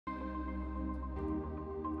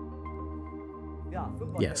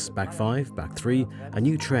Yes, back 5, back 3, a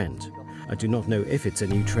new trend. I do not know if it's a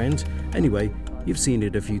new trend. Anyway, you've seen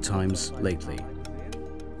it a few times lately.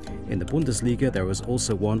 In the Bundesliga, there is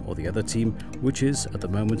also one or the other team which is, at the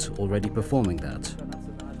moment, already performing that.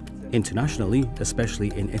 Internationally,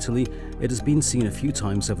 especially in Italy, it has been seen a few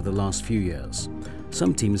times over the last few years.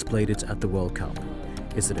 Some teams played it at the World Cup.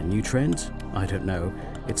 Is it a new trend? I don't know.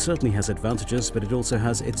 It certainly has advantages, but it also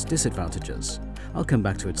has its disadvantages. I'll come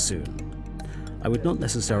back to it soon. I would not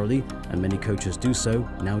necessarily, and many coaches do so,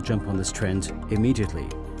 now jump on this trend immediately.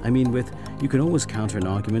 I mean, you can always counter an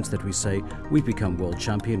argument that we say we've become world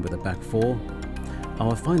champion with a back 4.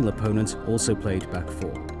 Our final opponent also played back 4.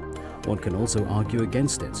 One can also argue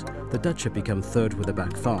against it. The Dutch have become third with a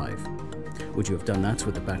back 5. Would you have done that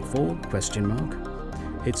with a back 4? Question mark.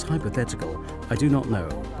 It's hypothetical. I do not know.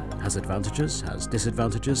 Has advantages, has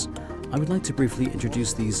disadvantages. I would like to briefly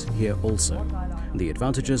introduce these here also. The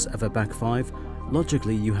advantages of a back 5.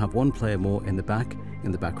 Logically, you have one player more in the back.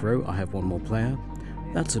 In the back row, I have one more player.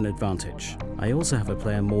 That's an advantage. I also have a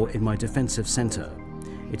player more in my defensive center.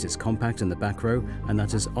 It is compact in the back row, and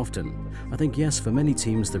that is often. I think yes, for many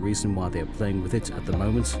teams the reason why they are playing with it at the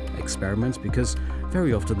moment, experiment, because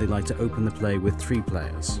very often they like to open the play with 3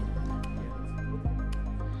 players.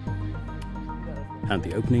 And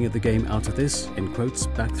the opening of the game out of this, in quotes,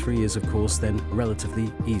 back 3 is of course then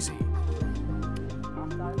relatively easy.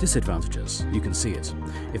 Disadvantages, you can see it.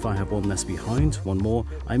 If I have one less behind, one more,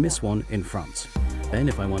 I miss one in front. Then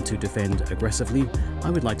if I want to defend aggressively, I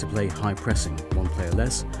would like to play high pressing, one player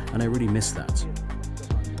less, and I really miss that.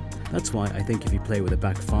 That's why I think if you play with a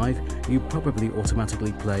back 5, you probably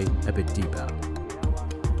automatically play a bit deeper.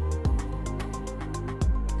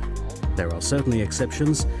 There are certainly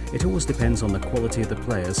exceptions. It always depends on the quality of the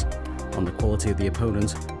players, on the quality of the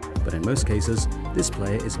opponent, but in most cases, this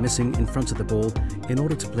player is missing in front of the ball in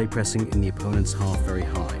order to play pressing in the opponent's half very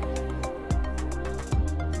high.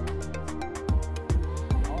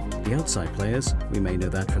 The outside players, we may know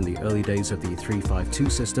that from the early days of the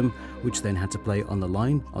 3-5-2 system, which then had to play on the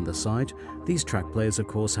line, on the side. These track players of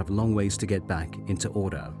course have long ways to get back into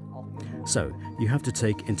order. So you have to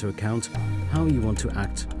take into account how you want to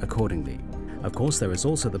act accordingly. Of course, there is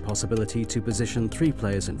also the possibility to position 3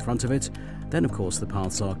 players in front of it. Then of course the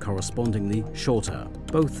paths are correspondingly shorter.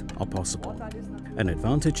 Both are possible. An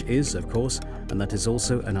advantage is, of course, and that is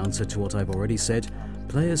also an answer to what I've already said,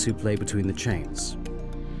 players who play between the chains.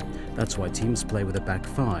 That's why teams play with a back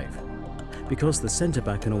 5, because the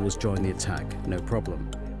centre-back can always join the attack, no problem.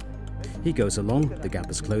 He goes along, the gap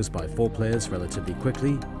is closed by 4 players relatively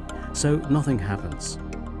quickly, so nothing happens.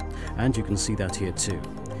 And you can see that here too.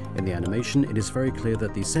 In the animation, it is very clear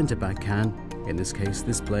that the centre-back can, in this case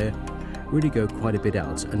this player, really go quite a bit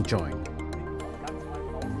out and join.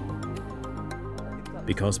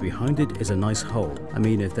 Because behind it is a nice hole. I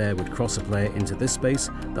mean, if there would cross a player into this space,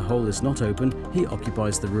 the hole is not open, he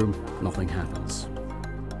occupies the room, nothing happens.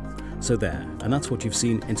 So there, and that's what you've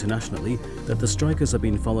seen internationally, that the strikers are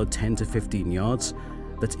being followed 10 to 15 yards,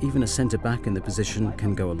 that even a centre-back in the position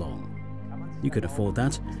can go along. You can afford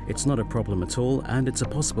that, it's not a problem at all, and it's a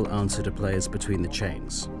possible answer to players between the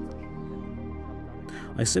chains.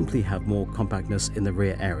 I simply have more compactness in the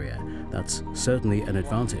rear area. That's certainly an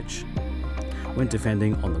advantage. When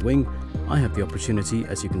defending on the wing, I have the opportunity,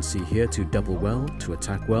 as you can see here, to double well, to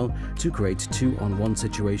attack well, to create 2-on-1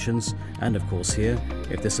 situations, and of course here,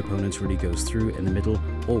 if this opponent really goes through in the middle,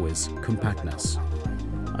 always compactness.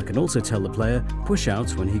 I can also tell the player, push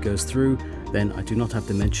out when he goes through, then I do not have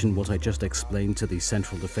to mention what I just explained to the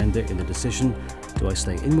central defender in the decision. Do I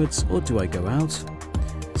stay inwards or do I go out?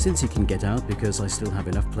 Since he can get out because I still have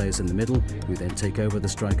enough players in the middle who then take over the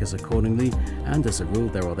strikers accordingly, and as a rule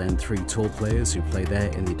there are then 3 tall players who play there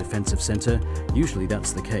in the defensive centre, usually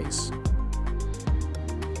that's the case.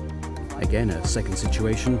 Again, a second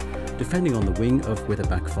situation, defending on the wing with a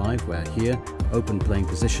back 5, where here, open playing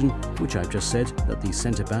position, which I've just said that the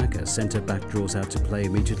centre-back draws out to play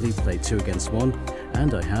immediately, play 2 against 1,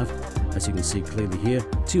 and I have, as you can see clearly here,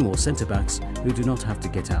 2 more centre-backs who do not have to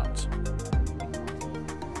get out.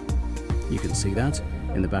 You can see that.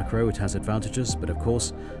 In the back row it has advantages, but of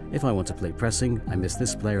course, if I want to play pressing, I miss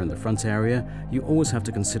this player in the front area, you always have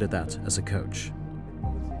to consider that as a coach.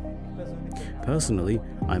 Personally,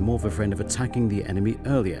 I'm more of a friend of attacking the enemy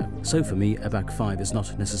earlier, so for me a back 5 is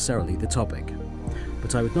not necessarily the topic.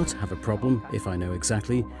 But I would not have a problem if I know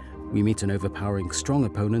exactly we meet an overpowering strong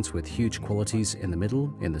opponent with huge qualities in the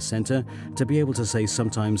middle, in the centre, to be able to say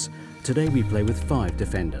sometimes, today we play with 5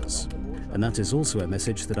 defenders. And that is also a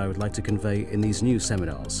message that I would like to convey in these new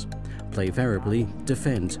seminars. Play variably,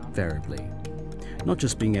 defend variably. not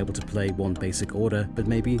just being able to play one basic order, but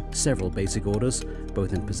maybe several basic orders,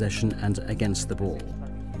 both in possession and against the ball.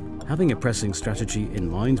 Having a pressing strategy in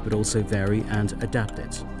mind, but also vary and adapt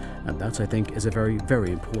it. And that, I think, is a very,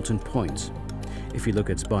 very important point. If you look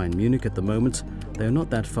at Bayern Munich at the moment, they are not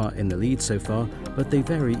that far in the lead so far, but they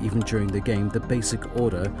vary even during the game the basic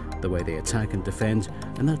order, the way they attack and defend,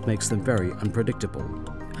 and that makes them very unpredictable.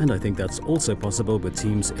 And I think that's also possible with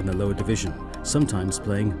teams in the lower division, sometimes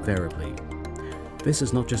playing variably. This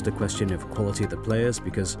is not just a question of quality of the players,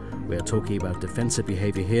 because we are talking about defensive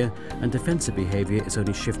behavior here, and defensive behavior is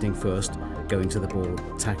only shifting first, going to the ball,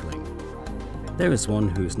 tackling. There is one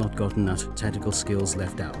who has not gotten that technical skills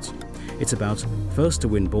left out. It's about first to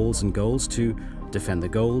win balls and goals, to defend the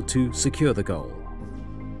goal, to secure the goal.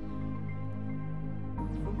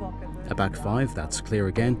 A back five, that's clear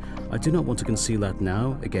again. I do not want to conceal that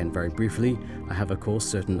now. Again, very briefly, I have of course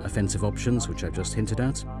certain offensive options which I've just hinted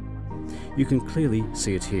at. You can clearly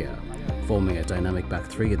see it here, forming a dynamic back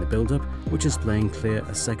three in the build-up, which is playing clear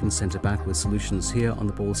a second centre-back with solutions here on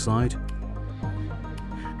the ball side.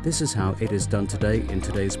 This is how it is done today in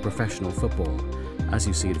today's professional football, as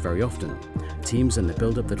you see it very often. Teams in the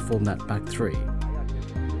build-up that form that back three.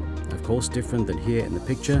 Of course, different than here in the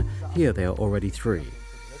picture, here they are already three.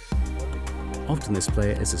 Often this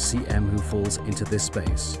player is a CM who falls into this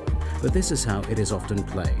space, but this is how it is often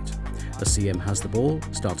played. A CM has the ball,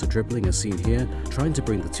 starts a dribbling as seen here, trying to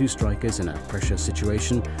bring the two strikers in a pressure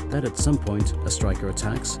situation that at some point a striker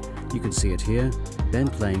attacks. You can see it here, then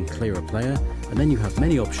playing clearer player, and then you have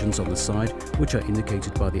many options on the side which are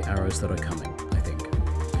indicated by the arrows that are coming, I think.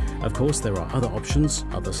 Of course there are other options,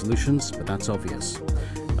 other solutions, but that's obvious.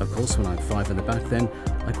 Of course when I'm five in the back then,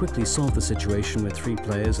 I quickly solve the situation with three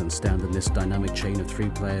players and stand in this dynamic chain of three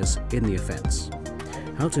players in the offense.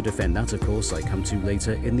 How to defend that, of course, I come to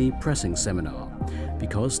later in the pressing seminar,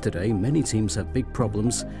 because today many teams have big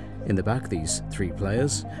problems in the back, these three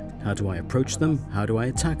players. How do I approach them? How do I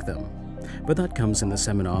attack them? But that comes in the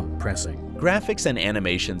seminar pressing. Graphics and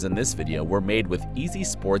animations in this video were made with Easy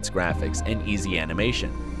Sports Graphics and Easy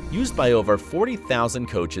Animation, used by over 40,000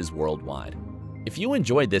 coaches worldwide. If you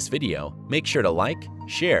enjoyed this video, make sure to like,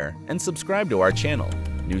 share, and subscribe to our channel.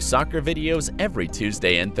 New soccer videos every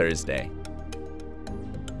Tuesday and Thursday.